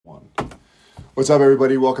What's up,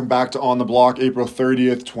 everybody? Welcome back to On the Block, April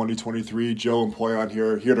 30th, 2023. Joe and Poyan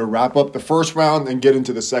here to wrap up the first round and get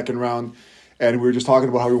into the second round. And we were just talking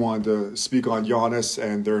about how we wanted to speak on Giannis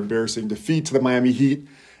and their embarrassing defeat to the Miami Heat.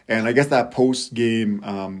 And I guess that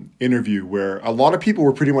post-game interview where a lot of people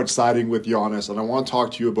were pretty much siding with Giannis. And I want to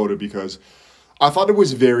talk to you about it because I thought it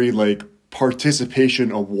was very,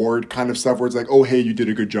 participation award kind of stuff where it's like, oh, hey, you did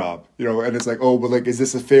a good job. And it's like, oh, but is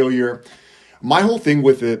this a failure? My whole thing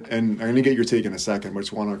with it, and I'm going to get your take in a second, but I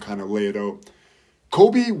just want to kind of lay it out.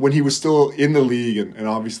 Kobe, when he was still in the league and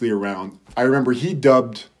obviously around, I remember he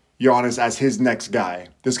dubbed Giannis as his next guy.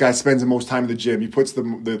 This guy spends the most time in the gym. He puts the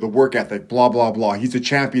work ethic, blah, blah, blah. He's a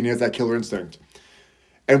champion. He has that killer instinct.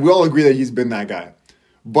 And we all agree that he's been that guy.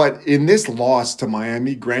 But in this loss to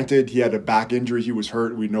Miami, granted, he had a back injury. He was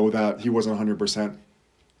hurt. We know that. He wasn't 100%.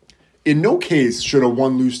 In no case should a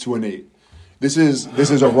 1 lose to an 8. This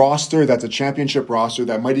is a roster that's a championship roster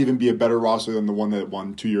that might even be a better roster than the one that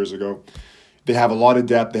won 2 years ago. They have a lot of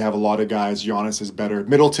depth. They have a lot of guys. Giannis is better.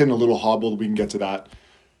 Middleton, a little hobbled. We can get to that.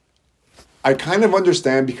 I kind of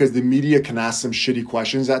understand because the media can ask some shitty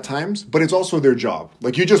questions at times, but it's also their job.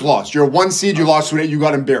 You just lost. You're a 1 seed. You lost to an 8. You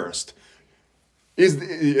got embarrassed.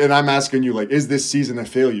 And I'm asking you, is this season a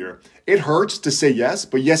failure? It hurts to say yes,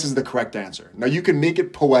 but yes is the correct answer. Now, you can make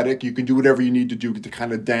it poetic. You can do whatever you need to do to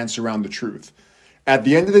kind of dance around the truth. At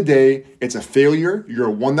the end of the day, it's a failure. You're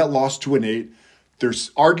a 1 that lost to an 8. There's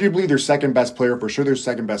arguably their second best player, for sure their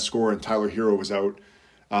second best scorer, and Tyler Hero was out.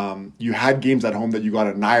 You had games at home that you got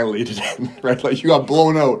annihilated in, right? You got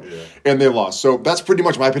blown out and they lost. So that's pretty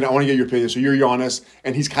much my opinion. I want to get your opinion. So you're Giannis,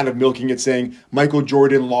 and he's kind of milking it, saying Michael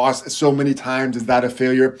Jordan lost so many times. Is that a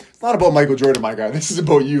failure? It's not about Michael Jordan, my guy. This is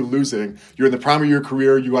about you losing. You're in the prime of your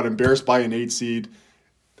career. You got embarrassed by an 8 seed.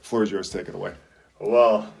 The floor is yours. Take it away.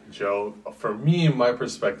 Well, Joe, for me, my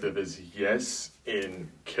perspective is yes. In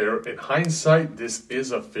hindsight, this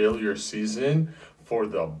is a failure season for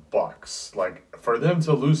the Bucks. For them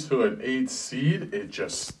to lose to an 8 seed,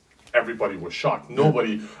 everybody was shocked.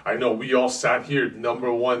 Nobody, I know we all sat here,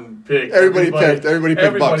 number 1 pick.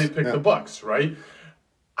 Everybody picked the Bucks, right?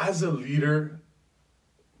 As a leader,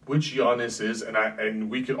 which Giannis is, and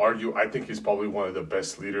we could argue, I think he's probably one of the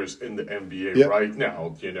best leaders in the NBA right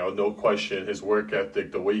now. No question, his work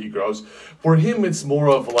ethic, the way he grows. For him, it's more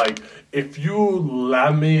of if you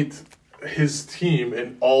laminate his team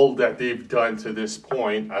and all that they've done to this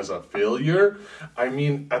point as a failure. I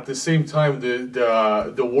mean, at the same time,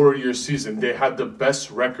 the Warriors season, they had the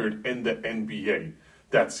best record in the NBA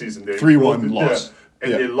that season. They 3-1 loss.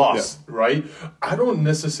 And they lost, right? I don't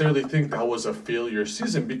necessarily think that was a failure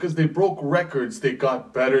season because they broke records. They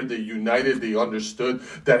got better. They united. They understood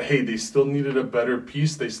that, hey, they still needed a better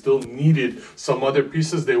piece. They still needed some other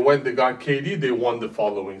pieces. They got KD. They won the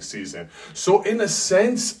following season. So in a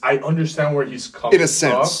sense, I understand where he's coming from.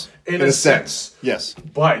 In a sense. Yes.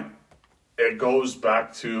 But it goes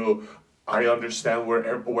back to, I understand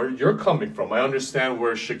where you're coming from. I understand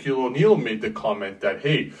where Shaquille O'Neal made the comment that,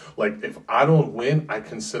 hey, if I don't win, I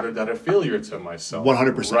consider that a failure to myself.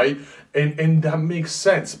 100%. Right? And that makes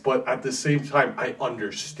sense. But at the same time, I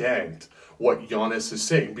understand what Giannis is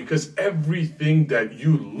saying, because everything that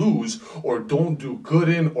you lose or don't do good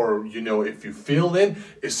in, or if you fail in,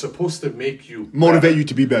 is supposed to make you motivate you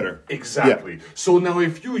to be better. Exactly. Yeah. So now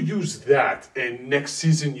if you use that and next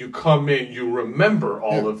season you come in, you remember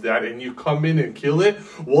all of that and you come in and kill it,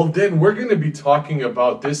 well then we're going to be talking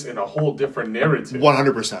about this in a whole different narrative.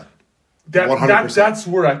 100%. That's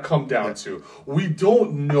where I come down to. We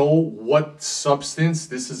don't know what substance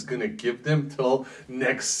this is going to give them till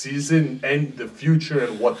next season and the future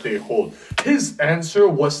and what they hold. His answer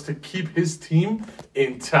was to keep his team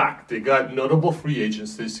intact. They got notable free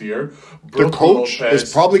agents this year. Their coach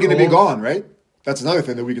is probably going to be gone, right? That's another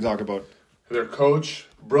thing that we can talk about. Their coach,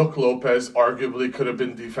 Brook Lopez, arguably could have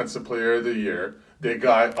been Defensive Player of the Year. They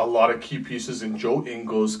got a lot of key pieces in Joe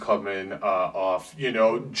Ingles coming off.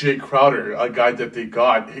 Jay Crowder, a guy that they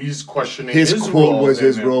got, he's questioning his quote role. Was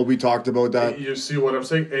his role. We talked about that. You see what I'm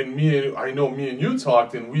saying? And I know me and you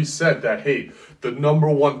talked, and we said that, hey, the number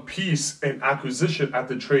 1 piece and acquisition at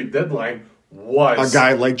the trade deadline was a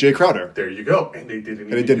guy like Jay Crowder. There you go. And they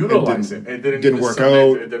didn't even utilize it. It didn't work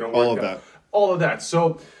out. It didn't all work of out. that. All of that.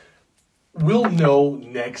 So we'll know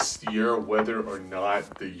next year whether or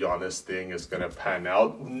not the Giannis thing is going to pan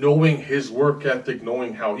out. Knowing his work ethic,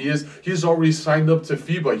 knowing how he is, he's already signed up to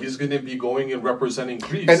FIBA. He's going to be going and representing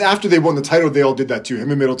Greece. And after they won the title, they all did that too. Him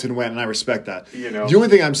and Middleton went, and I respect that. The only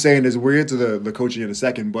thing I'm saying is we'll get to the coaching in a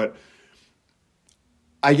second, but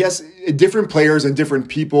I guess different players and different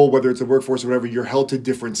people, whether it's the workforce or whatever, you're held to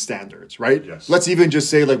different standards, right? Yes. Let's even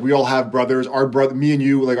just say, like, we all have brothers. Me and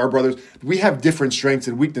you, like our brothers, we have different strengths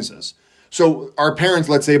and weaknesses. So our parents,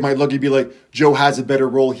 let's say, might look and be like, Joe has a better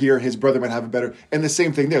role here. His brother might have a better, and the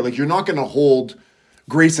same thing there. Like, you're not going to hold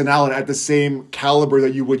Grayson Allen at the same caliber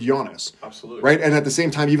that you would Giannis. Absolutely. Right? And at the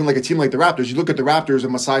same time, even like a team like the Raptors, you look at the Raptors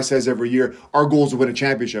and Masai says every year, our goal is to win a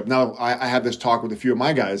championship. Now, I have this talk with a few of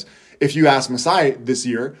my guys. If you ask Masai this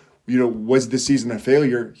year, was this season a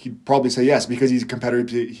failure? He'd probably say yes, because he's a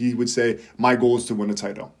competitor. He would say, my goal is to win a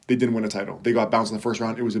title. They didn't win a title. They got bounced in the first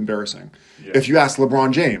round. It was embarrassing. Yeah. If you ask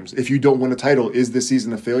LeBron James, if you don't win a title, is this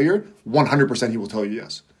season a failure? 100% he will tell you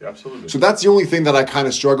yes. Yeah, absolutely. So that's the only thing that I kind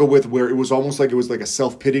of struggle with, where it was almost like it was like a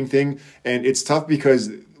self-pitying thing. And it's tough because,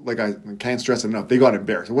 like, I can't stress it enough, they got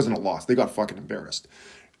embarrassed. It wasn't a loss. They got fucking embarrassed.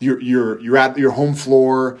 You're at your home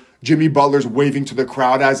floor. Jimmy Butler's waving to the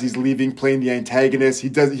crowd as he's leaving, playing the antagonist. He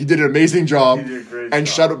did an amazing job. He did a great and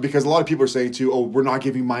job. Shut up, because a lot of people are saying too, oh, we're not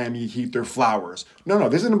giving Miami Heat their flowers. No,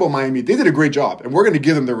 this isn't about Miami. They did a great job, and we're going to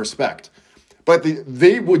give them their respect. But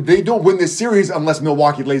they don't win this series unless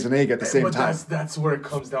Milwaukee lays an egg at the same time. That's where it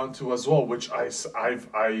comes down to as well, which I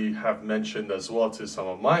have mentioned as well to some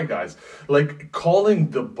of my guys. Like, calling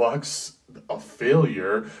the Bucks a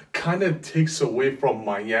failure kind of takes away from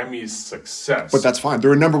Miami's success. But that's fine.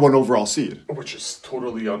 They're a number 1 overall seed. Which is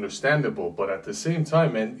totally understandable. But at the same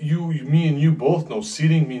time, man, me and you both know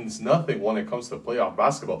seeding means nothing when it comes to playoff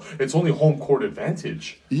basketball. It's only home court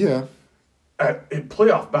advantage. Yeah. In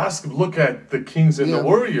playoff basketball, look at the Kings and the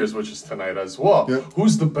Warriors, which is tonight as well. Yeah.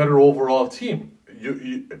 Who's the better overall team?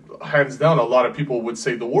 You, hands down, a lot of people would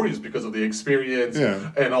say the Warriors because of the experience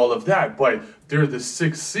and all of that. But they're the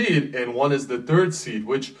 6th seed and one is the 3rd seed,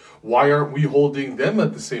 which why aren't we holding them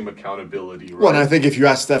at the same accountability, right? Well, and I think if you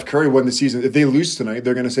ask Steph Curry when the season, if they lose tonight,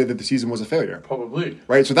 they're going to say that the season was a failure. Probably.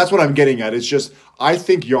 Right? So that's what I'm getting at. It's just, I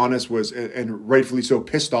think Giannis was, and rightfully so,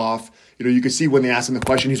 pissed off. You could see when they asked him the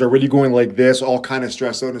question, he's already going like this, all kind of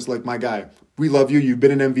stressed out. And it's like, my guy, we love you. You've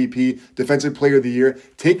been an MVP, Defensive Player of the Year.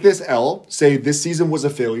 Take this L, say this season was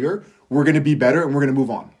a failure. We're going to be better and we're going to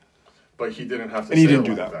move on. But he didn't have to say it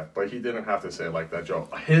like that. But he didn't have to say it like that, Joe.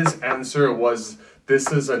 His answer was,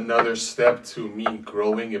 this is another step to me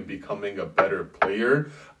growing and becoming a better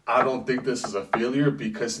player. I don't think this is a failure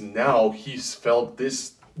because now he's felt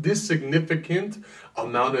this significant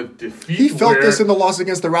amount of defeat. He felt this in the loss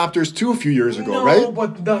against the Raptors too a few years ago, right? No,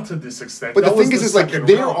 but not to this extent. But the thing is like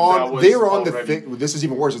they're on the thing. This is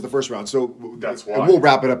even worse. It's the first round, so that's why we'll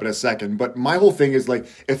wrap it up in a second. But my whole thing is like,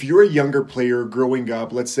 if you're a younger player growing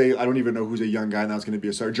up, let's say I don't even know who's a young guy now is going to be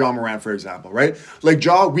a star. John Morant, for example, right? Like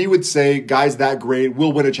we would say guys that great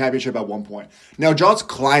will win a championship at one point. Now John's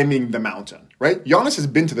climbing the mountain, right? Giannis has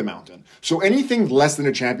been to the mountain. So anything less than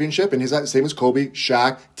a championship, and his same as Kobe,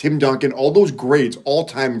 Shaq, Tim Duncan, all those grades,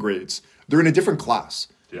 all-time grades, they're in a different class.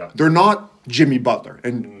 Yeah. They're not Jimmy Butler.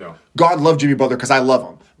 And no. God love Jimmy Butler because I love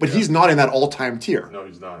him. But he's not in that all-time tier. No,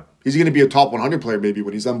 he's not. He's going to be a top 100 player maybe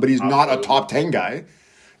when he's done, but he's not a top 10 guy.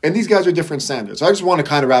 And these guys are different standards. So I just want to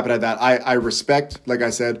kind of wrap it at that. I respect, like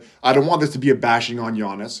I said, I don't want this to be a bashing on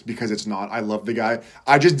Giannis because it's not. I love the guy.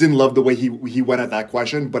 I just didn't love the way he went at that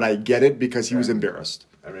question, but I get it because he was embarrassed.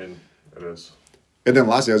 I mean, it is. And then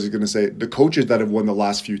lastly, I was just going to say, the coaches that have won the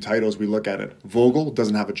last few titles, we look at it. Vogel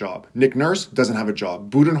doesn't have a job. Nick Nurse doesn't have a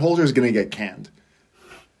job. Budenholzer is going to get canned.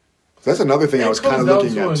 So that's another thing I was kind of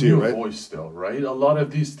looking at too, right? Voice still, right? A lot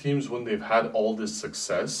of these teams, when they've had all this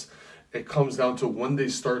success, it comes down to when they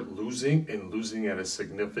start losing and losing at a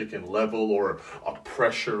significant level or a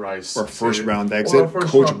pressurized or first round exit.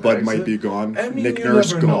 Coach Bud might be gone. I mean, Nick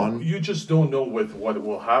Nurse gone. You just don't know with what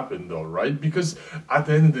will happen though, right? Because at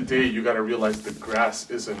the end of the day, you got to realize the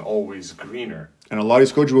grass isn't always greener. And a lot of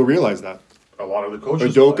these coaches will realize that. A lot of the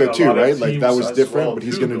coaches. Udoka too, right? Like that was different, well but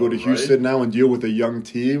he's going to go to Houston now and deal with a young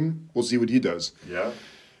team. We'll see what he does. Yeah.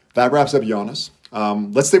 That wraps up Giannis.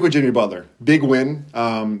 Let's stick with Jimmy Butler. Big win.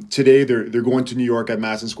 Today they're going to New York at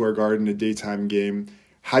Madison Square Garden, a daytime game.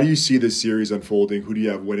 How do you see this series unfolding? Who do you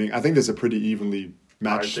have winning? I think that's a pretty evenly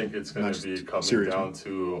matched. I think it's going to be coming down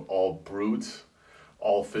to all brute,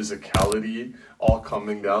 all physicality, all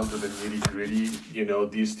coming down to the nitty gritty.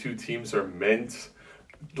 These two teams are meant.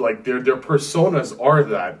 Like their personas are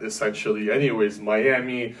that essentially. Anyways,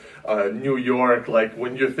 Miami, New York. Like,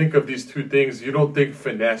 when you think of these two things, you don't think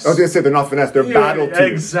finesse. I was going to say they're not finesse. They're battle teams.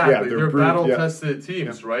 Exactly. They're battle-tested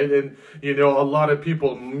teams, right? And, you know, a lot of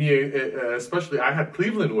people, me especially, I had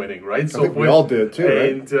Cleveland winning, right? So I think we all did, too,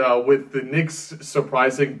 and, with the Knicks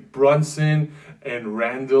surprising Brunson and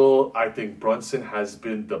Randall, I think Brunson has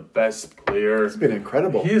been the best player. He's been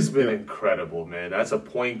incredible. He's been incredible, man. As a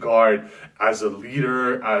point guard, as a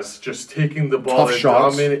leader, as just taking the ball and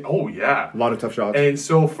dominating. Oh, yeah. A lot of tough shots. And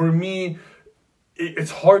so for me, it's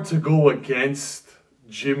hard to go against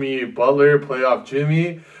Jimmy Butler, playoff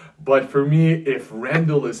Jimmy. But for me, if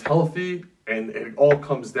Randall is healthy, and it all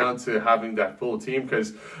comes down to having that full team,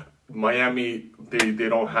 because Miami, they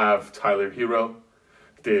don't have Tyler Hero.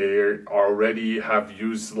 They already have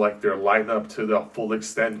used like their lineup to the full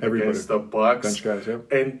extent against the Bucks. Bench guys, yeah.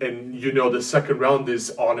 And you know, the second round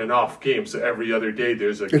is on and off games. So every other day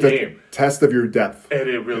there's it's game. A test of your depth. And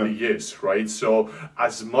it really is, right? So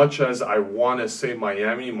as much as I want to say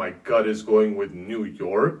Miami, my gut is going with New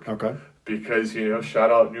York. Okay. Because, you know,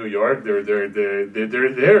 shout out New York, they're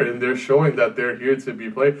there and they're showing that they're here to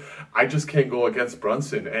be played. I just can't go against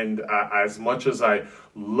Brunson. And as much as I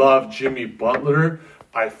love Jimmy Butler,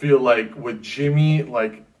 I feel like with Jimmy,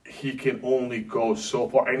 like, he can only go so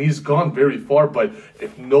far. And he's gone very far, but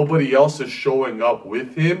if nobody else is showing up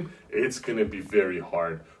with him, it's going to be very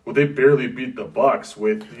hard. Well, they barely beat the Bucks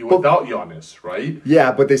without Giannis, right?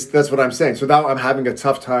 Yeah, but that's what I'm saying. So now I'm having a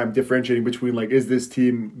tough time differentiating between, like, is this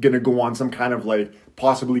team going to go on some kind of, like,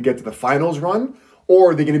 possibly get to the finals run,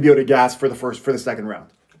 or are they going to be able to gas for the second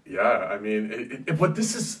round? Yeah, I mean, but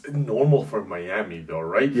this is normal for Miami, though,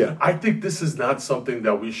 right? Yeah. I think this is not something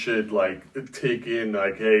that we should, like, take in,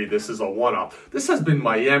 like, hey, this is a one-off. This has been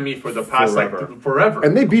Miami for the past, forever.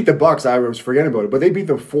 And they beat the Bucks. I was forgetting about it, but they beat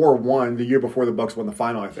them 4-1 the year before the Bucks won the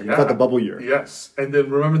final, I think. Yeah. It's not the bubble year. Yes. And then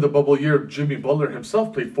remember the bubble year, Jimmy Butler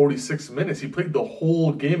himself played 46 minutes. He played the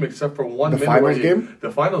whole game except for 1 minute. The finals game?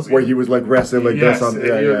 The finals game. Where he was, like, resting like this on...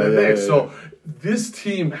 Yeah. So this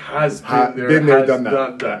team has been there, done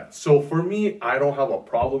that. So for me, I don't have a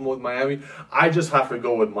problem with Miami. I just have to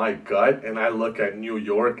go with my gut, and I look at New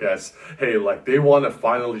York as, hey, like, they want to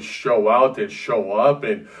finally show out and show up,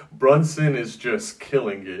 and Brunson is just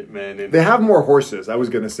killing it, man. And they have more horses, I was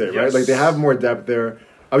going to say, yes. right? Like, they have more depth there.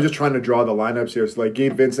 I was just trying to draw the lineups here. So, like,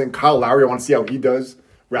 Gabe Vincent, Kyle Lowry, I want to see how he does.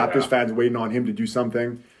 Raptors fans waiting on him to do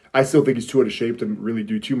something. I still think he's too out of shape to really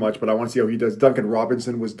do too much, but I want to see how he does. Duncan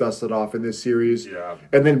Robinson was dusted off in this series. Yeah.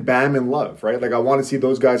 And then Bam and Love, right? Like, I want to see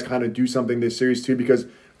those guys kind of do something this series too, because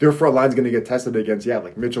their front line's going to get tested against,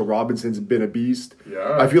 like, Mitchell Robinson's been a beast.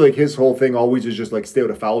 Yeah. I feel like his whole thing always is just, like, stay out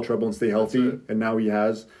of foul trouble and stay healthy, and now he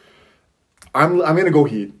has. I'm going to go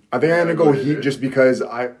Heat. I think I'm going to go Heat just because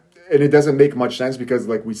and it doesn't make much sense because,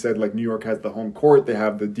 like we said, like, New York has the home court. They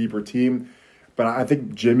have the deeper team. But I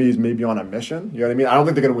think Jimmy's maybe on a mission. You know what I mean? I don't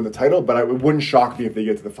think they're going to win the title, but it wouldn't shock me if they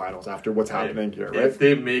get to the finals after what's happening here, right? If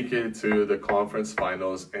they make it to the conference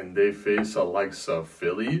finals and they face the likes of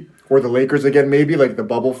Philly. Or the Lakers again, maybe, like the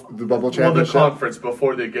bubble championship. Well, the conference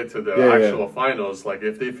before they get to the actual finals. Like,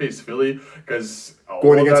 if they face Philly, because...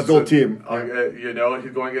 Going against his old team. You know,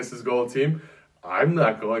 he's going against his gold team. I'm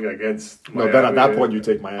not going against Miami. No, then at that point you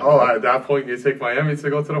take Miami. Oh, at that point you take Miami to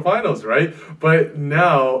go to the finals, right? But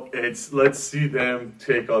now it's let's see them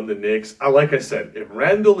take on the Knicks. Like I said, if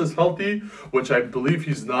Randall is healthy, which I believe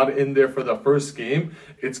he's not in there for the first game,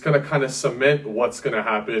 it's going to kind of cement what's going to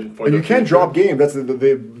happen for and the you can't future. drop games. That's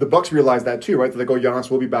the Bucks realize that too, right? They're like, oh, Giannis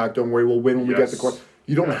will be back. Don't worry, we'll win when we get the court.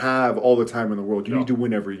 You don't have all the time in the world. You need to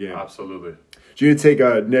win every game. Absolutely. So you need to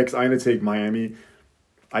take Knicks. I'm going to take Miami.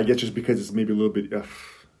 I guess just because it's maybe a little bit...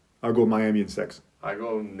 I'll go Miami in 6. I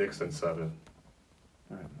go Knicks in 7.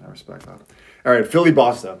 All right, I respect that. All right,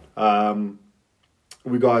 Philly-Boston.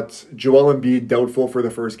 We got Joel Embiid doubtful for the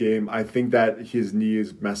first game. I think that his knee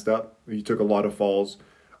is messed up. He took a lot of falls.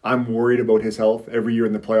 I'm worried about his health. Every year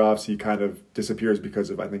in the playoffs, he kind of disappears because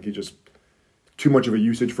of, I think he just... too much of a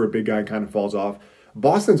usage for a big guy and kind of falls off.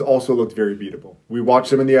 Boston's also looked very beatable. We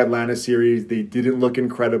watched them in the Atlanta series. They didn't look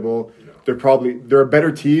incredible. No. They're a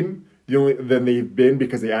better team than they've been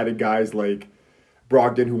because they added guys like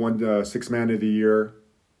Brogdon, who won the Sixth Man of the Year.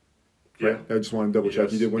 Yeah. I just want to double check.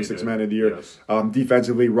 He did win Sixth Man of the Year. Yes.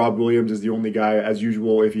 Defensively, Rob Williams is the only guy, as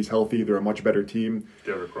usual. If he's healthy, they're a much better team.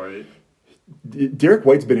 Derek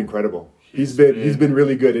White's been incredible. He's been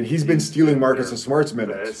really good, and he's been stealing Marcus Smart's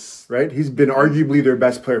minutes. Right? He's been arguably their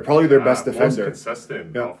best player, probably their best defender. Most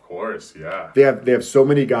consistent, of course. Yeah. They have so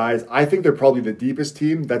many guys. I think they're probably the deepest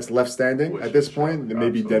team that's left standing at this point.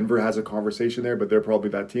 Maybe Denver has a conversation there, but they're probably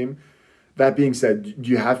that team. That being said, do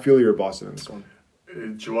you have Philly or Boston in this one?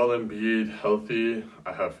 Joel Embiid healthy.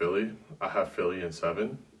 I have Philly. I have Philly in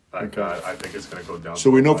 7. I think it's going to go down. So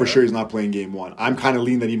we know for sure he's not playing game 1. I'm kind of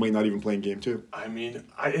leaning that he might not even play in game 2. I mean,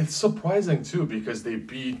 it's surprising too because they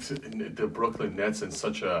beat the Brooklyn Nets in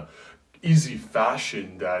such a easy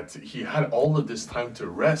fashion that he had all of this time to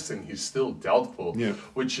rest and he's still doubtful. Yeah.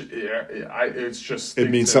 Which it's just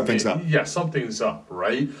it means something's up. Yeah, something's up,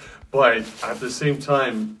 right? But at the same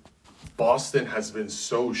time, Boston has been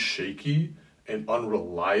so shaky and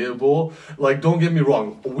unreliable. Like, don't get me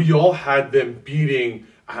wrong, we all had them beating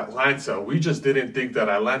Atlanta. We just didn't think that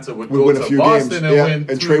Atlanta would go win a to few Boston games. and win.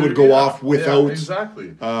 And Trey would go off without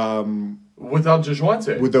exactly. Without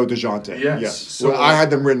DeJounte. Without DeJounte. Yes. So I had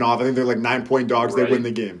them written off. I think they're like 9-point dogs. Right. They win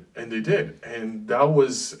the game. And they did. And that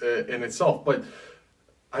was in itself. But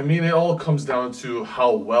I mean, it all comes down to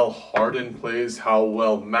how well Harden plays, how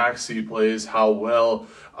well Maxey plays, how well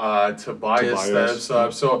Tobias steps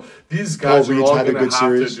up. So these guys are all going to have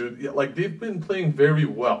series. To do. Like, they've been playing very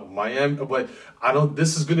well. Miami, but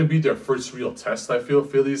this is going to be their first real test. I feel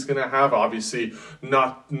Philly's going to have. Obviously,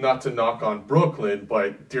 not to knock on Brooklyn,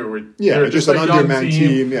 but they're just an undermanned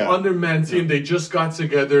team. Undermanned team. They just got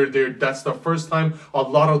together. That's the first time a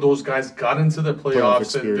lot of those guys got into the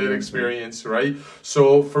playoffs and did experience, right?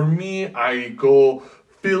 So for me, I go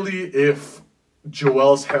Philly if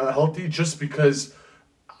Joel's healthy, just because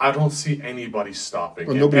I don't see anybody stopping.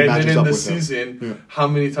 Well, nobody and then in the season, how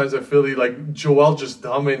many times have Philly, like, Joel just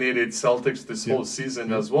dominated Celtics this whole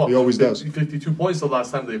season as well. He always does. 52 points the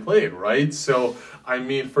last time they played, right? So, I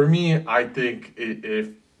mean, for me, I think if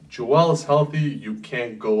Joel is healthy, you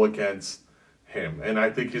can't go against him. And I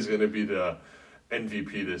think he's going to be the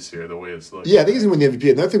MVP this year, the way it's looking. Yeah, I think he's going to win the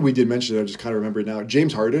MVP. Another thing we did mention, I just kind of remember now,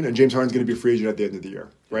 James Harden's going to be a free agent at the end of the year,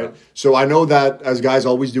 right? Yeah. So I know that, as guys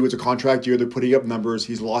always do, it's a contract year. They're putting up numbers.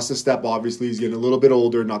 He's lost a step, obviously. He's getting a little bit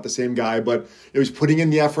older, not the same guy, but he's putting in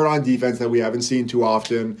the effort on defense that we haven't seen too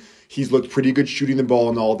often. He's looked pretty good shooting the ball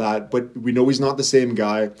and all that, but we know he's not the same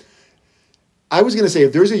guy. I was going to say,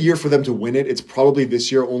 if there's a year for them to win it, it's probably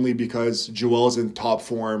this year, only because Joel's in top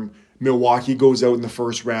form. Milwaukee goes out in the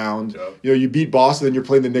first round. Yep. You beat Boston, then you're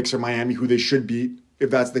playing the Knicks or Miami, who they should beat, if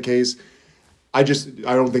that's the case. I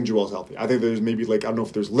don't think Joel's healthy. I think there's maybe, I don't know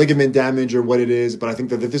if there's ligament damage or what it is, but I think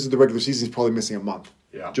that if this is the regular season, he's probably missing a month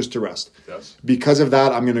just to rest. Yes. Because of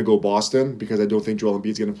that, I'm going to go Boston, because I don't think Joel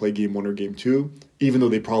Embiid's going to play game 1 or game 2, even though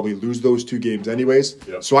they probably lose those 2 games anyways.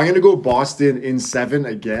 Yep. So I'm going to go Boston in 7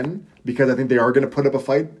 again, because I think they are going to put up a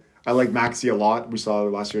fight. I like Maxey a lot. We saw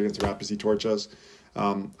last year against the Raptors, he torched us.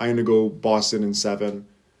 I'm going to go Boston in 7.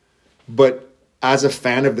 But as a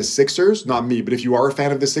fan of the Sixers, not me, but if you are a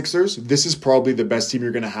fan of the Sixers, this is probably the best team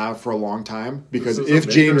you're going to have for a long time. Because if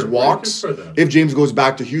James walks, if James goes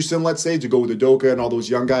back to Houston, let's say, to go with Udoka and all those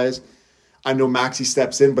young guys, I know Maxey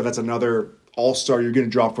steps in, but that's another all-star you're going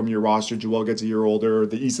to drop from your roster. Joel gets a year older.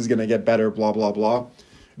 The East is going to get better, blah, blah, blah.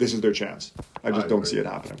 This is their chance. I don't see it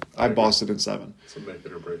happening. I have Boston in 7. So make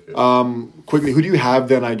it or break it. Quickly, who do you have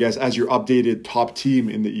then, I guess, as your updated top team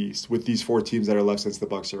in the East with these 4 teams that are left since the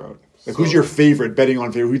Bucks are out? Who's your favorite, betting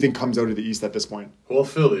on favorite? Who do you think comes out of the East at this point? Well,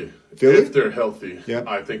 Philly. If they're healthy,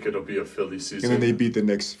 I think it'll be a Philly season. And then they beat the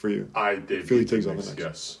Knicks for you. Philly takes on the Knicks.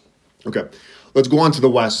 Yes. Okay. Let's go on to the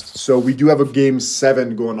West. So we do have a game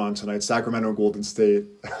 7 going on tonight. Sacramento, Golden State.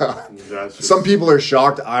 Some people are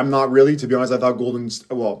shocked. I'm not really. To be honest, I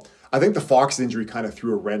thought I think the Fox injury kind of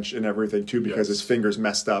threw a wrench in everything too, because his fingers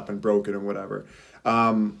messed up and broken and whatever.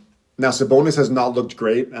 Now, Sabonis has not looked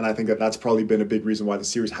great, and I think that's probably been a big reason why the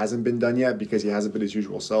series hasn't been done yet, because he hasn't been his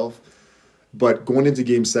usual self. But going into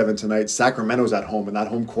Game 7 tonight, Sacramento's at home, and that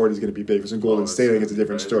home court is going to be big. If it's in Golden State, I think it's a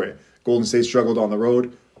different story. Golden State struggled on the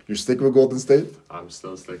road. You're sticking with Golden State? I'm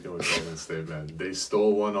still sticking with Golden State, man. They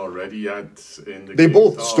stole one already in the They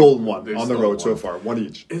both stole one on the road so far, one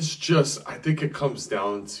each. It's just, I think it comes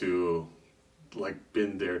down to,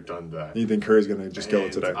 been there, done that. You think Curry's going to just kill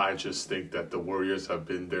it today? I just think that the Warriors have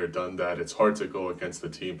been there, done that. It's hard to go against the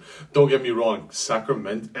team. Don't get me wrong,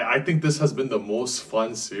 Sacramento, I think this has been the most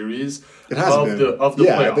fun series of the playoffs.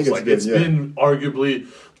 I think it's been arguably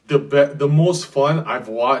the most fun I've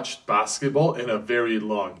watched basketball in a very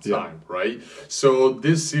long time, right? So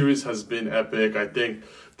this series has been epic. I think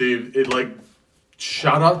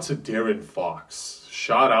shout out to De'Aaron Fox.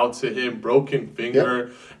 Shout out to him, broken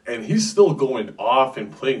finger, and he's still going off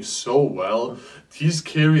and playing so well. He's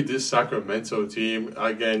carried this Sacramento team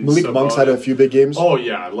again. Malik Monk's had a few big games. Oh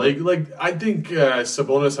yeah, I think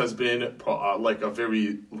Sabonis has been a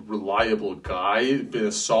very reliable guy, been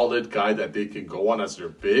a solid guy that they can go on as their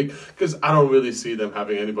big. Because I don't really see them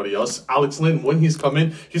having anybody else. Alex Len, when he's come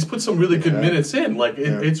in, he's put some really good minutes in.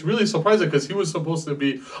 It's really surprising because he was supposed to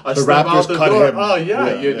be a step out the door.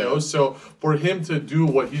 Him. You know. So for him to do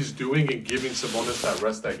what he's doing and giving Sabonis that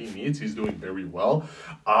rest that he needs, he's doing very well.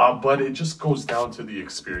 But it just goes down to the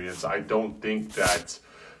experience. I don't think that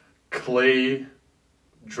Clay,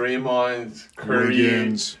 Draymond,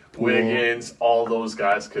 Curry, Wiggins, all those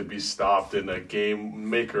guys could be stopped in a game,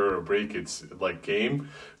 make or break it's like game.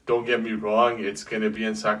 Don't get me wrong, it's going to be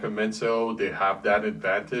in Sacramento. They have that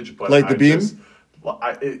advantage. But light the beam?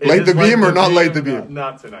 Light the beam or not light the beam?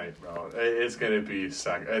 Not tonight, bro. It's going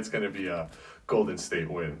to be a Golden State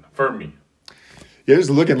win for me. Yeah, just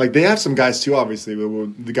looking like they have some guys too. Obviously,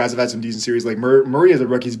 the guys have had some decent series. Like Murray as a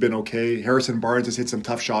rookie's been okay. Harrison Barnes has hit some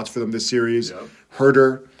tough shots for them this series. Yep.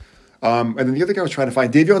 Herter, and then the other guy I was trying to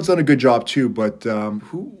find, Davion's done a good job too. But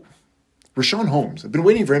who? Rashawn Holmes. I've been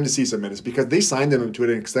waiting for him to see some minutes because they signed him to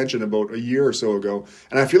an extension about a year or so ago,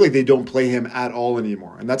 and I feel like they don't play him at all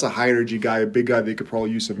anymore. And that's a high energy guy, a big guy they could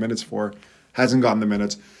probably use some minutes for. Hasn't gotten the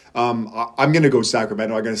minutes. I'm going to go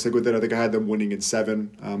Sacramento. I'm going to stick with it. I think I had them winning in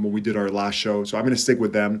 7 when we did our last show. So I'm going to stick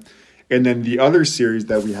with them. And then the other series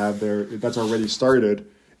that we have there that's already started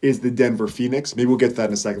is the Denver Phoenix. Maybe we'll get to that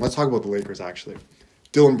in a second. Let's talk about the Lakers, actually.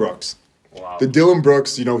 Dillon Brooks. Wow. The Dillon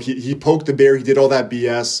Brooks, he poked the bear. He did all that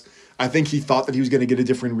BS. I think he thought that he was going to get a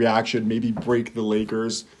different reaction, maybe break the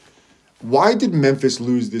Lakers. Why did Memphis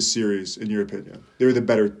lose this series, in your opinion? They were the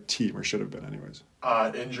better team, or should have been anyways.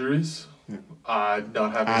 Injuries. Yeah.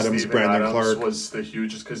 Not having Adams, Steven Brandon Adams Clark was the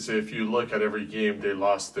hugest, because if you look at every game, they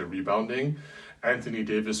lost the rebounding. Anthony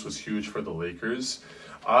Davis was huge for the Lakers.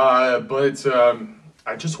 But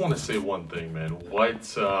I just want to say one thing, man.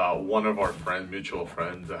 What one of our mutual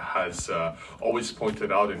friends has always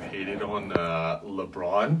pointed out and hated on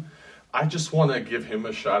LeBron. I just want to give him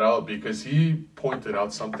a shout out because he pointed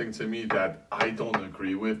out something to me that I don't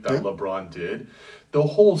agree with that LeBron did. The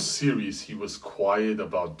whole series, he was quiet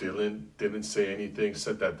about Dillon, didn't say anything,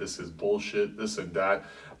 said that this is bullshit, this and that.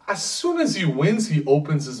 As soon as he wins, he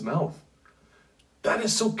opens his mouth. That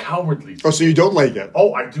is so cowardly. Oh, so you don't like it?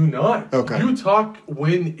 Oh, I do not. Okay. You talk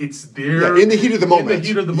when it's there. Yeah, in the heat of the moment. In the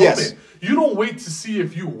heat of the moment. You don't wait to see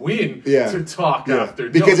if you win to talk after.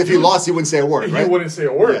 Because if you lost, he wouldn't say a word, right? He wouldn't say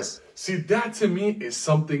a word. Yes. See, that to me is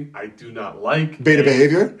something I do not like. Beta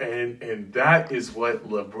behavior? And that is what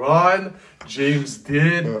LeBron James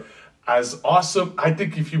did. As awesome. I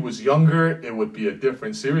think if he was younger, it would be a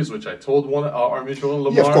different series, which I told our mutual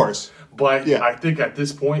LeBron. Yeah, of course. But I think at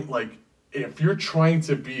this point, like, if you're trying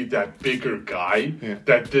to be that bigger guy,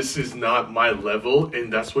 that this is not my level,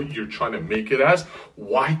 and that's what you're trying to make it as,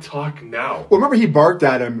 why talk now? Well, remember he barked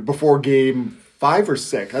at him before game 5 or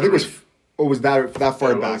 6. I think it was that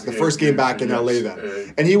far back. The first game back in LA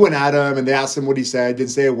then. And he went at him, and they asked him what he said,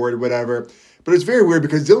 didn't say a word, whatever. But it's very weird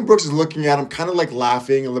because Dillon Brooks is looking at him kind of like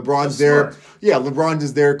laughing, and LeBron's there. Yeah, LeBron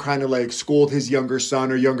is there kind of like scold his younger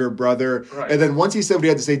son or younger brother. Right. And then once he said what he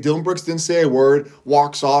had to say, Dillon Brooks didn't say a word,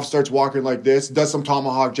 walks off, starts walking like this, does some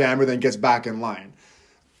tomahawk jammer, then gets back in line.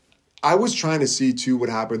 I was trying to see, too, what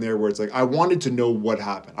happened there where it's like, I wanted to know what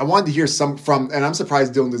happened. I wanted to hear and I'm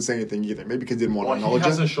surprised Dillon didn't say anything either. Maybe because he didn't want to acknowledge it. He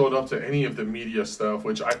hasn't showed up to any of the media stuff,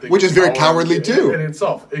 which I think is very cowardly, too. In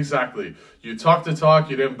itself, exactly. You talk the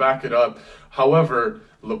talk, you didn't back it up. However,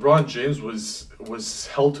 LeBron James was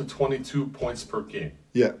held to 22 points per game.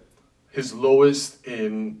 Yeah. His lowest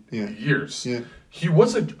in years. Yeah. He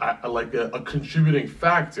was a contributing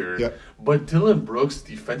factor, but Dillon Brooks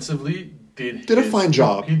defensively did a fine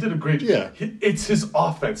job. He did a great job. Yeah. It's his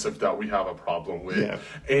offensive that we have a problem with. Yeah.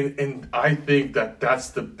 And I think that's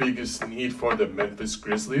the biggest need for the Memphis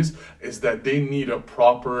Grizzlies is that they need a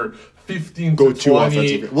proper 15 to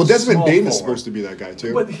 20. Well, Desmond Bane is supposed to be that guy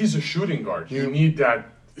too. But he's a shooting guard. You need that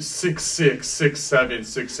 6'6", 6'7",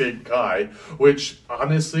 6'8" guy, which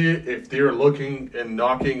honestly, if they're looking and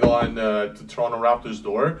knocking on the Toronto Raptors'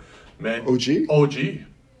 door, man,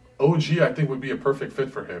 OG, I think would be a perfect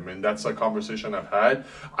fit for him, and that's a conversation I've had.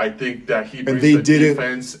 I think that he brings the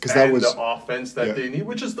defense and the offense that they need,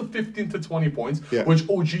 which is the 15 to 20 points, which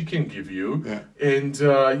OG can give you. Yeah. And,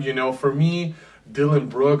 for me, Dillon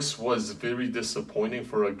Brooks was very disappointing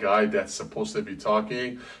for a guy that's supposed to be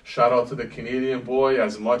talking. Shout out to the Canadian boy.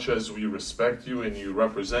 As much as we respect you and you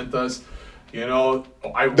represent us,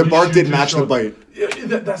 the bark didn't match the bite. Yeah,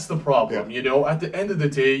 that's the problem. Yeah. At the end of the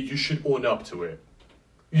day, you should own up to it.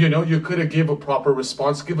 You know, you could have give a proper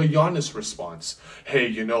response, give a Giannis response. Hey,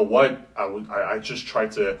 you know what? I just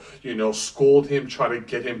tried to, scold him, try to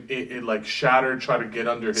get him like shattered, try to get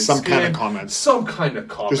under his skin. Kind of comment. Some kind of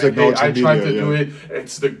comment. Just like hey, I tried to do it.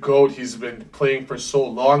 It's the GOAT. He's been playing for so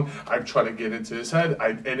long. I've tried to get into his head,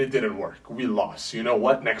 and it didn't work. We lost. You know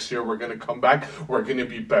what? Next year we're going to come back. We're going to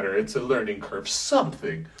be better. It's a learning curve.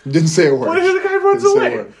 Something. Didn't say a word. But the guy runs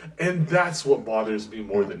away. And that's what bothers me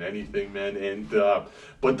more than anything, man. And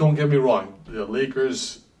but don't get me wrong. The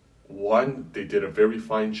Lakers won. They did a very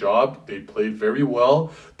fine job. They played very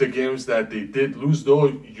well. The games that they did lose, though,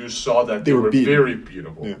 you saw that they were very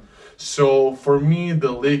beatable. Yeah. So for me,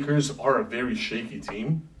 the Lakers are a very shaky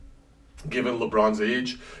team. Given LeBron's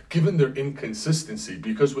age, given their inconsistency,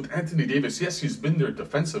 because with Anthony Davis, yes, he's been there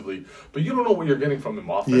defensively, but you don't know what you're getting from him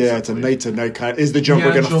offensively. Yeah, it's a night-to-night kind of, is the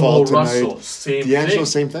jumper going to fall tonight? D'Angelo,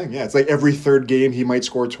 same thing. Yeah, it's like every third game he might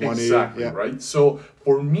score 20. Exactly, right? So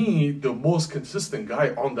for me, the most consistent guy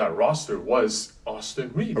on that roster was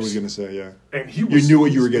Austin Reeves. I was going to say, yeah. And you knew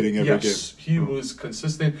what you were getting every game. Yes, he was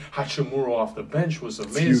consistent. Hachimura off the bench was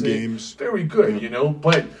amazing. Few games. Very good,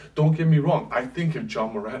 But don't get me wrong. I think if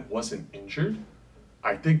John Morant wasn't injured,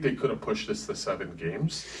 I think they could have pushed this to 7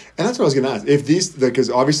 games. And that's what I was going to ask. If these, because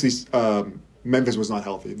obviously Memphis was not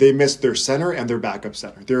healthy. They missed their center and their backup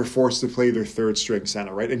center. They were forced to play their third string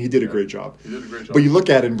center, right? And he did a great job. He did a great job. But you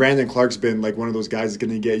look at it, and Brandon Clark's been like one of those guys that's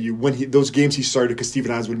going to get you, those games he started, because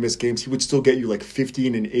Steven Adams would miss games, he would still get you like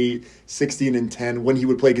 15-8, 16-10 when he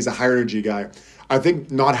would play. He's a higher energy guy. I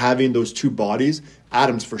think not having those two bodies,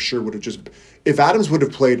 Adams for sure would have just... If Adams would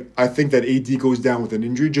have played, I think that AD goes down with an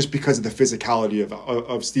injury just because of the physicality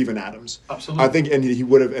of Steven Adams. Absolutely. I think, and he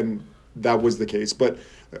would have, and that was the case. But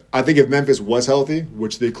I think if Memphis was healthy,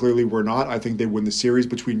 which they clearly were not, I think they win the series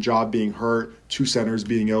between Ja being hurt, 2 centers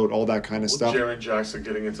being out, all that kind of stuff. Jaren Jackson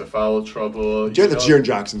getting into foul trouble. That's Jaren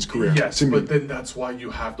Jackson's career. Yes, but then that's why you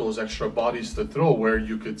have those extra bodies to throw where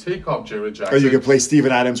you could take off Jaren Jackson. Or you could play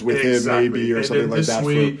Steven Adams with him maybe or something like that. This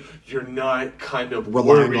way, you're not kind of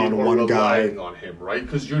relying on one guy. On him, right?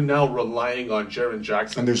 Because you're now relying on Jaren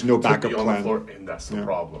Jackson. And there's no backup plan. On the floor, and that's the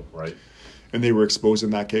problem, right? And they were exposed in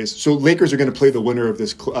that case. So Lakers are going to play the winner of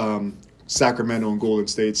this Sacramento and Golden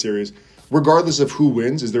State series. Regardless of who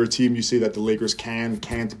wins, is there a team you see that the Lakers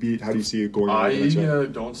can't beat? How do you see it going? I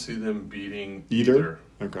don't see them beating either.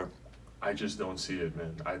 Okay. I just don't see it,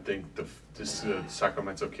 man. I think the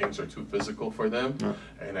Sacramento Kings are too physical for them,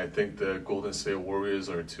 and I think the Golden State Warriors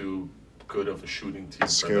are too good of a shooting team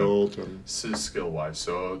skilled for them, skill-wise.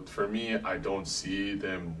 So for me, I don't see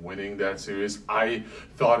them winning that series. I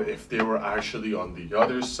thought if they were actually on the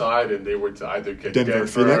other side and they were to either get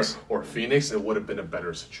Denver or Phoenix, it would have been a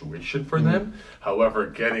better situation for them. However,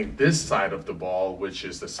 getting this side of the ball, which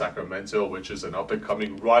is the Sacramento, which is an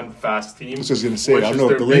up-and-coming run-fast team. I was just going to say, I don't know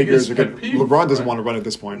if the Lakers are going to... LeBron doesn't want to run at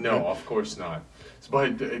this point. No, of course not.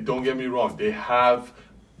 But don't get me wrong. They have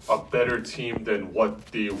a better team than what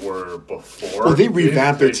they were before. Well, they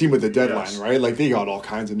revamped their team with the deadline, right? Like, they got all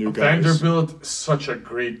kinds of new guys. Vanderbilt, such a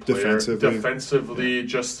great player. Defensively,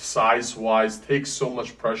 just size-wise, takes so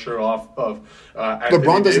much pressure off of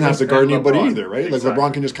LeBron doesn't have to guard anybody either, right? Exactly. Like,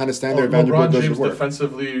 LeBron can just kind of stand there. Vanderbilt doesn't work.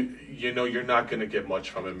 Defensively, you're not going to get much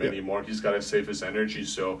from him anymore. He's got to save his energy,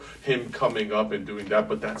 so him coming up and doing that,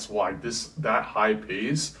 but that's why that high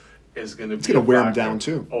pace is going to wear him down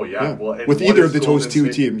too. Oh yeah. Well, with either of those two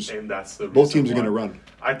teams, and that's the both teams are going to run.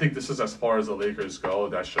 I think this is as far as the Lakers go.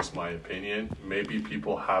 That's just my opinion. Maybe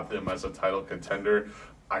people have them as a title contender.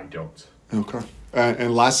 I don't. Okay.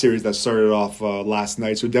 And last series that started off last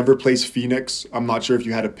night. So Denver plays Phoenix. I'm not sure if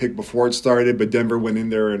you had a pick before it started, but Denver went in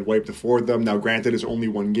there and wiped the floor with them. Now, granted, it's only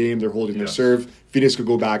one game. They're holding their serve. Phoenix could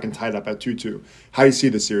go back and tie it up at 2-2. How do you see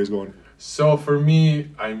this series going? So for me,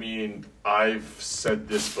 I mean, I've said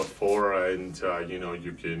this before, and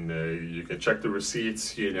you can check the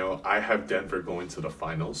receipts. I have Denver going to the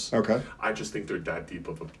finals. Okay. I just think they're that deep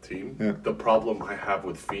of a team. Yeah. The problem I have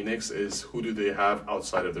with Phoenix is who do they have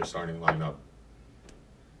outside of their starting lineup?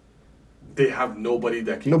 They have nobody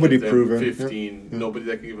that can give them 15, nobody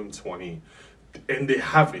that can give them 20. And they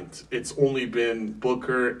haven't. It's only been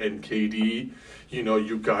Booker and KD.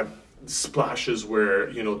 You got splashes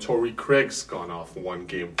where, Torrey Craig's gone off one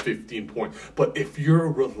game, 15 points. But if you're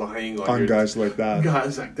relying on guys like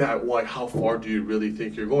that, why? How far do you really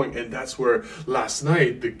think you're going? And that's where last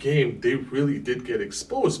night, the game, they really did get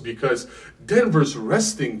exposed because Denver's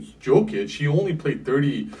resting Jokic. He only played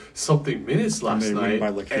 30-something minutes last night.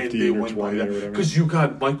 And they went by that. Because you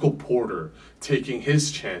got Michael Porter taking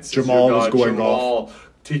his chances. Jamal was going off.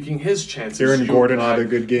 Taking his chances. Aaron Gordon had a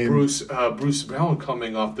good game. Bruce Brown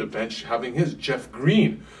coming off the bench, having his. Jeff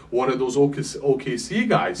Green one of those OKC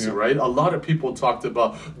guys, right? A lot of people talked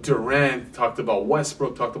about Durant, talked about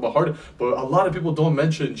Westbrook, talked about Harden, but a lot of people don't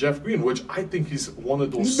mention Jeff Green, which I think he's one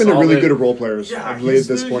of those. He's been a really good role player. Yeah, he's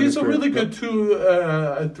a really good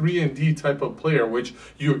 3-and-D type of player, which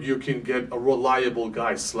you can get a reliable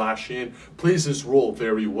guy slash in, plays his role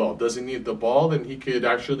very well, doesn't need the ball, and he could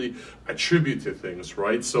actually attribute to things,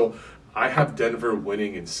 right? So I have Denver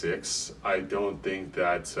winning in 6. I don't think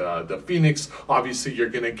that the Phoenix, obviously you're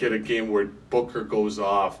going to get a game where Booker goes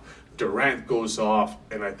off, Durant goes off,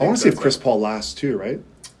 and I want to see if Chris Paul lasts too, right?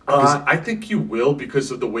 I think he will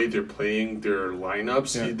because of the way they're playing their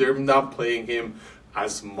lineups. Yeah. They're not playing him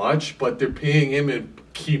as much, but they're playing him in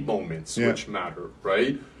key moments, which matter,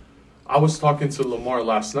 right? I was talking to Lamar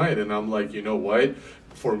last night, and I'm like, you know what?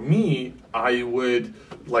 For me, I would,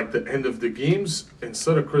 like the end of the games,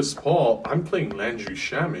 instead of Chris Paul, I'm playing Landry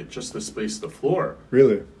Shamet just to space the floor.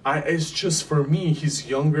 Really? It's just, for me, he's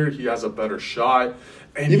younger, he has a better shot.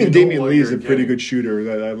 And even Damian Lee is a pretty good shooter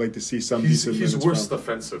that I'd like to see some decent He's minutes worse from.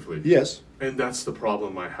 defensively. Yes. And that's the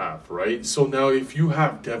problem I have, right? So now if you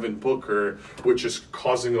have Devin Booker, which is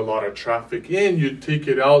causing a lot of traffic in, you take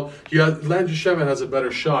it out. Landry Shamet has a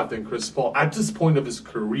better shot than Chris Paul at this point of his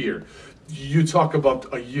career. You talk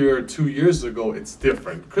about a year or 2 years ago, it's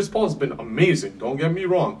different. Chris Paul has been amazing, don't get me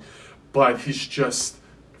wrong, but he's just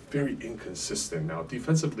very inconsistent now.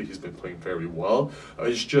 Defensively, he's been playing very well.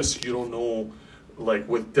 It's just you don't know, like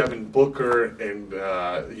with Devin Booker and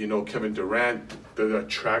Kevin Durant, the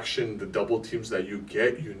attraction, the double teams that you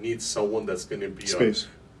get, you need someone that's going to be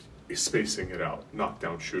spacing it out,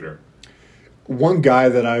 knockdown shooter. One guy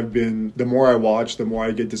that the more I watch, the more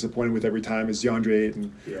I get disappointed with every time is DeAndre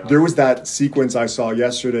Ayton. Yeah. There was that sequence I saw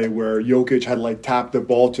yesterday where Jokic had tapped the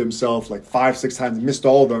ball to himself 5-6 times, missed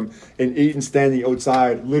all of them, and Ayton standing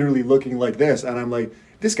outside literally looking like this. And I'm like,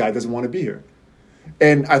 this guy doesn't want to be here.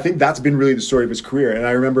 And I think that's been really the story of his career. And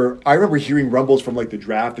I remember hearing rumbles from the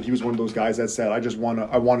draft that he was one of those guys that said, I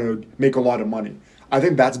want to make a lot of money. I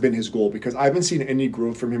think that's been his goal because I haven't seen any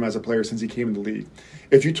growth from him as a player since he came in the league.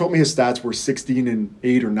 If you told me his stats were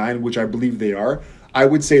 16-8 or 9, which I believe they are, I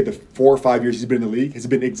would say the 4 or 5 years he's been in the league has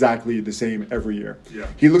been exactly the same every year. Yeah.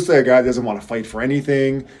 He looks like a guy that doesn't want to fight for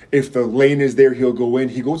anything. If the lane is there, he'll go in.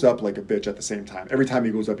 He goes up like a bitch at the same time. Every time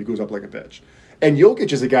he goes up like a bitch. And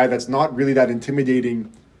Jokic is a guy that's not really that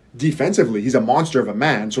intimidating defensively. He's a monster of a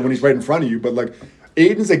man, so when he's right in front of you, but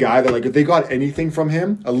Aiden's a guy that if they got anything from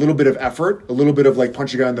him, a little bit of effort, a little bit of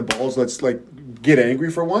punch a guy in the balls, let's get angry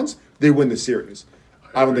for once, they win the series.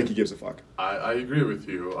 I don't think he gives a fuck. I agree with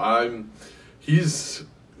you. He's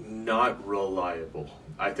not reliable.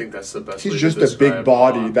 I think that's the best way to describe him. He's just a big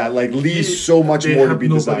body that leaves so much more to be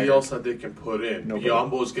desired. Nobody else that they can put in.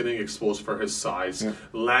 Biyombo's getting exposed for his size. Yeah.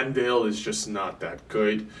 Landale is just not that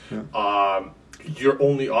good. Yeah. Your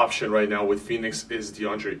only option right now with Phoenix is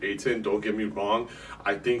DeAndre Ayton. Don't get me wrong.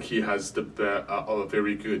 I think he has a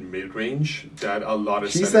very good mid-range that a lot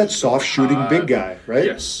of He's that soft-shooting big guy, right?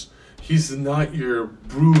 Yes. He's not your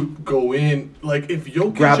brute go in. If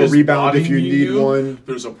Jokic grab a rebound if you need one.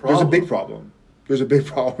 There's a problem. There's a big problem. There's a big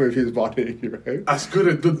problem if he's bodying you, right? As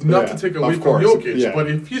good as not to take away from Jokic, but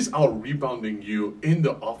if he's out rebounding you in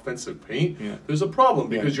the offensive paint, there's a problem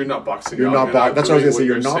because you're not boxing out. That's what I was gonna say.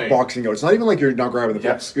 You're not boxing out. It's not even like you're not grabbing the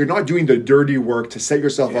ball. You're not doing the dirty work to set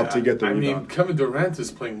yourself up to get the rebound. I mean, Kevin Durant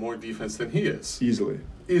is playing more defense than he is. Easily.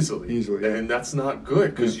 And that's not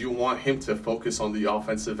good because you want him to focus on the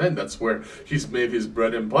offensive end. That's where he's made his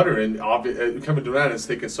bread and butter. And Kevin Durant has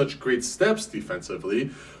taken such great steps defensively.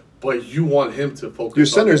 But you want him to focus. Your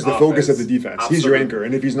center is the focus of the Absolutely. defense. He's your anchor,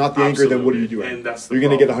 and if he's not the anchor, then what are you doing? And that's you're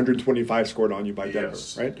going to get 125 scored on you by Denver,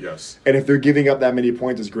 right? Yes. And if they're giving up that many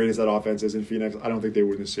points, as great as that offense is in Phoenix, I don't think they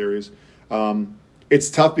win the series.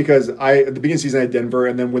 It's tough because at the beginning of the season I had Denver,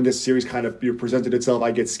 and then when this series kind of presented itself,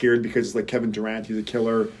 I get scared because Kevin Durant, he's a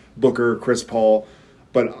killer, Booker, Chris Paul,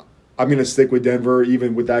 but I'm going to stick with Denver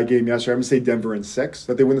even with that game yesterday. I'm going to say Denver in 6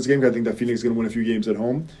 that they win this game because I think that Phoenix is going to win a few games at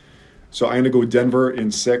home. So I'm going to go Denver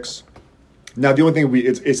in 6. Now, the only thing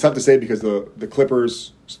it's tough to say because the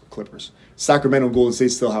Clippers, Sacramento and Golden State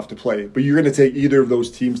still have to play. But you're going to take either of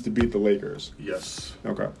those teams to beat the Lakers. Yes.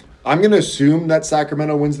 Okay. I'm going to assume that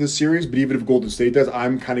Sacramento wins this series, but even if Golden State does,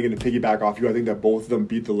 I'm kind of going to piggyback off you. I think that both of them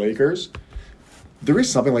beat the Lakers. There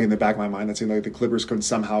is something in the back of my mind that saying the Clippers could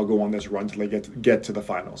somehow go on this run to get to the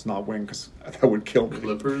finals, not win because that would kill me. The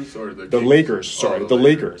Clippers or the Lakers? Sorry, the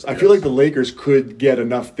Lakers. I feel like the Lakers could get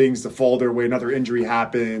enough things to fall their way. Another injury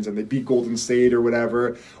happens and they beat Golden State or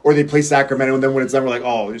whatever, or they play Sacramento and then when it's done, we're like,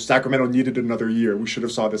 oh, Sacramento needed another year. We should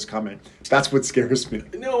have saw this coming. That's what scares me.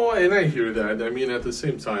 No, and I hear that. I mean, at the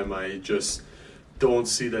same time, I just don't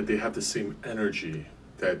see that they have the same energy.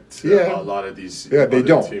 that a lot of these they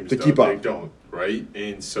don't. teams to keep up. They don't, right?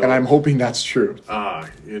 And I'm hoping that's true.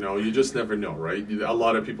 You just never know, right? A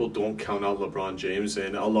lot of people don't count out LeBron James,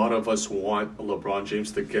 and a lot of us want LeBron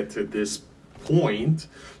James to get to this point,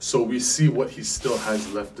 so we see what he still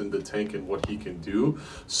has left in the tank and what he can do.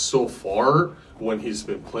 So far, when he's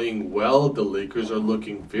been playing well, the Lakers are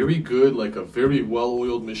looking very good, like a very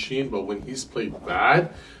well-oiled machine, but when he's played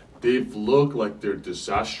bad, they've looked like they're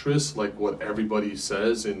disastrous, like what everybody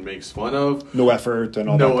says and makes fun of. No effort and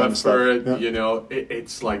all that kind of stuff. No effort,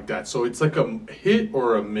 it's like that. So it's like a hit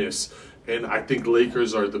or a miss, and I think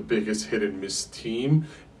Lakers are the biggest hit and miss team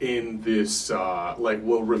in this,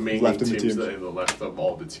 remaining teams in the left of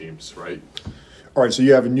all the teams, right? All right, so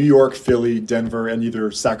you have New York, Philly, Denver, and either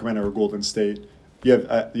Sacramento or Golden State. You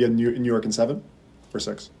have New York in 7 or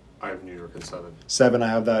 6? I have New York in 7. 7, I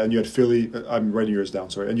have that, and you had Philly. I'm writing yours down.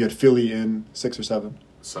 Sorry, and you had Philly in 6 or 7.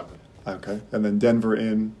 7. Okay, and then Denver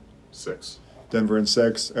in 6. Denver in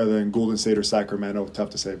 6, and then Golden State or Sacramento. Tough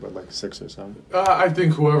to say, but like 6 or 7. I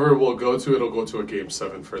think whoever will go to it'll go to a game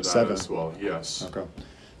 7 for that 7 as well. Yes. Okay.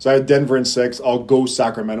 So I had Denver in 6. I'll go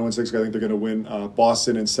Sacramento in 6 because I think they're going to win.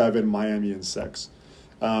 Boston in 7, Miami in 6.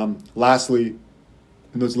 Lastly,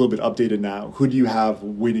 and it's a little bit updated now, who do you have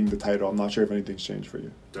winning the title? I'm not sure if anything's changed for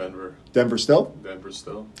you. Denver. Denver still? Denver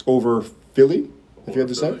still. Over Philly, if you had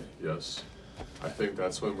to say? Yes. I think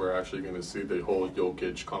that's when we're actually going to see the whole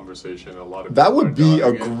Jokic conversation. A lot of that would be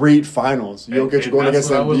a great finals. Jokic going against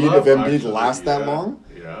Embiid. If Embiid lasts that long,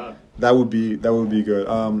 that would be good.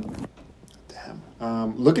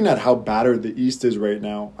 Looking at how battered the East is right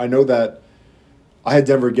now, I know that I had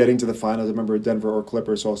Denver getting to the finals. I remember Denver or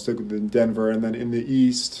Clippers, so I'll stick with Denver. And then in the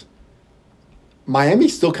East, Miami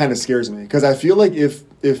still kind of scares me because I feel like if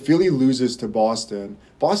Philly loses to Boston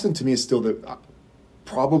to me is still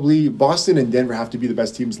probably Boston and Denver have to be the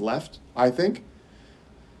best teams left, I think.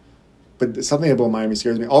 But something about Miami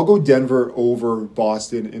scares me. I'll go Denver over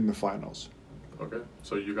Boston in the finals. Okay,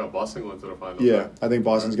 so you got Boston going to the finals. Yeah, I think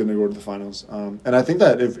Boston's going to go to the finals. And I think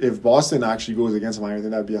that if Boston actually goes against Miami, I think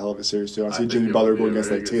that would be a hell of a series too. I see Jimmy Butler go against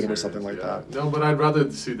like Tatum or something like that. No, but I'd rather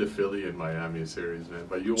see the Philly and Miami series, man.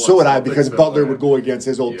 But so would I, because Butler would go against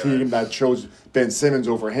his old team that chose Ben Simmons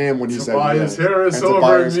over him when he Tobias said Harris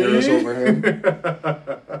over him.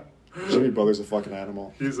 Jimmy Butler's a fucking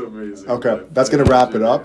animal. He's amazing. Okay, that's going to wrap it up.